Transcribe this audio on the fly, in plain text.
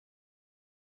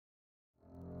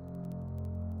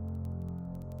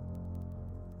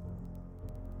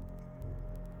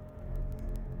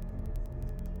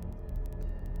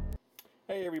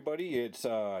Hey everybody, it's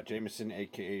Jameson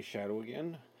aka Shadow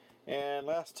again, and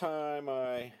last time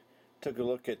I took a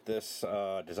look at this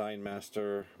Design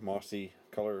Master Mossy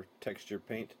Color Texture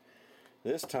Paint.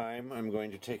 This time I'm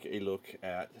going to take a look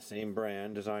at the same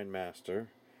brand, Design Master,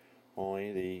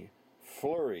 only the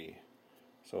Flurry.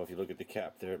 So if you look at the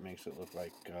cap there, it makes it look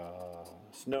like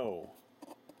snow.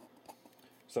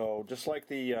 So just like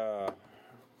the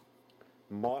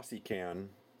Mossy can,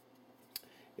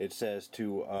 it says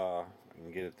to, I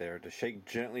can get it there, to shake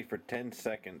gently for 10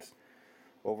 seconds.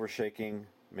 Overshaking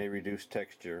may reduce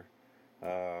texture.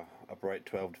 Upright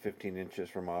 12 to 15 inches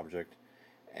from object.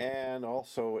 And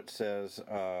also it says,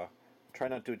 try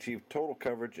not to achieve total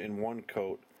coverage in one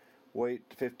coat. Wait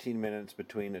 15 minutes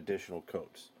between additional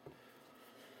coats.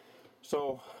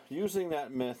 So, using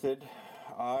that method,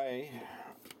 I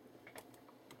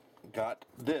got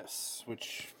this,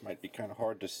 which might be kind of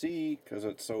hard to see because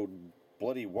it's so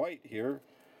bloody white here,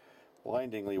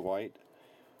 blindingly white.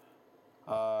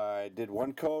 I did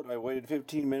one coat, I waited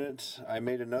 15 minutes, I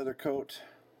made another coat,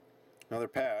 another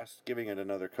pass, giving it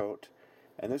another coat,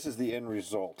 and this is the end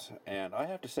result. And I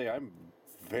have to say I'm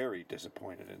very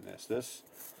disappointed in this.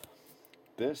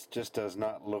 This just does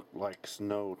not look like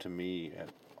snow to me at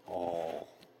all.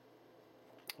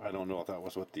 I don't know if that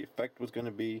was what the effect was going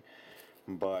to be,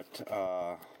 but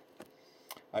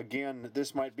again,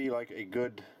 this might be like a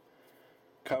good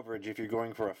coverage if you're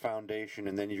going for a foundation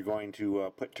and then you're going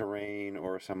to put terrain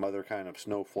or some other kind of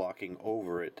snow flocking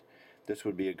over it. This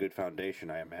would be a good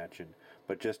foundation, I imagine.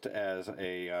 But just as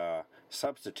a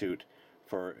substitute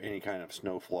for any kind of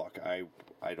snow flock, I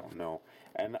don't know.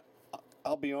 And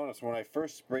I'll be honest, when I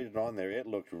first sprayed it on there, it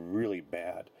looked really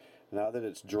bad. Now that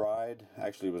it's dried,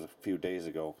 actually it was a few days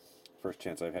ago, first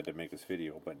chance I've had to make this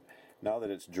video, but now that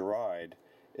it's dried,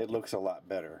 it looks a lot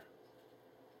better.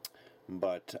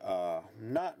 But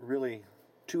not really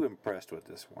too impressed with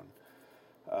this one,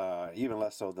 even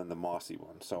less so than the Mossy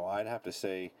one. So I'd have to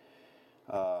say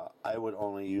I would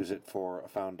only use it for a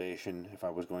foundation if I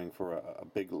was going for a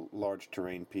big large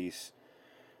terrain piece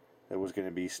that was going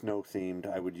to be snow themed.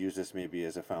 I would use this maybe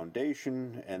as a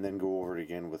foundation and then go over it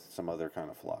again with some other kind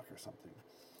of flock or something.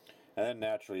 And then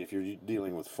naturally, if you're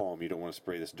dealing with foam, you don't want to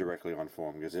spray this directly on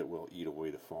foam because it will eat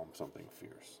away the foam, something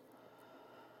fierce.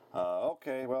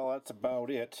 Okay, well that's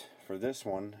about it for this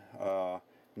one.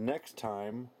 Next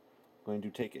time, I'm going to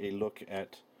take a look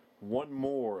at one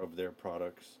more of their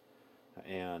products,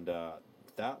 and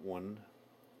that one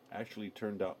actually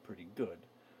turned out pretty good.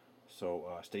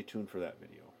 So stay tuned for that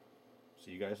video.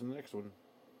 See you guys in the next one.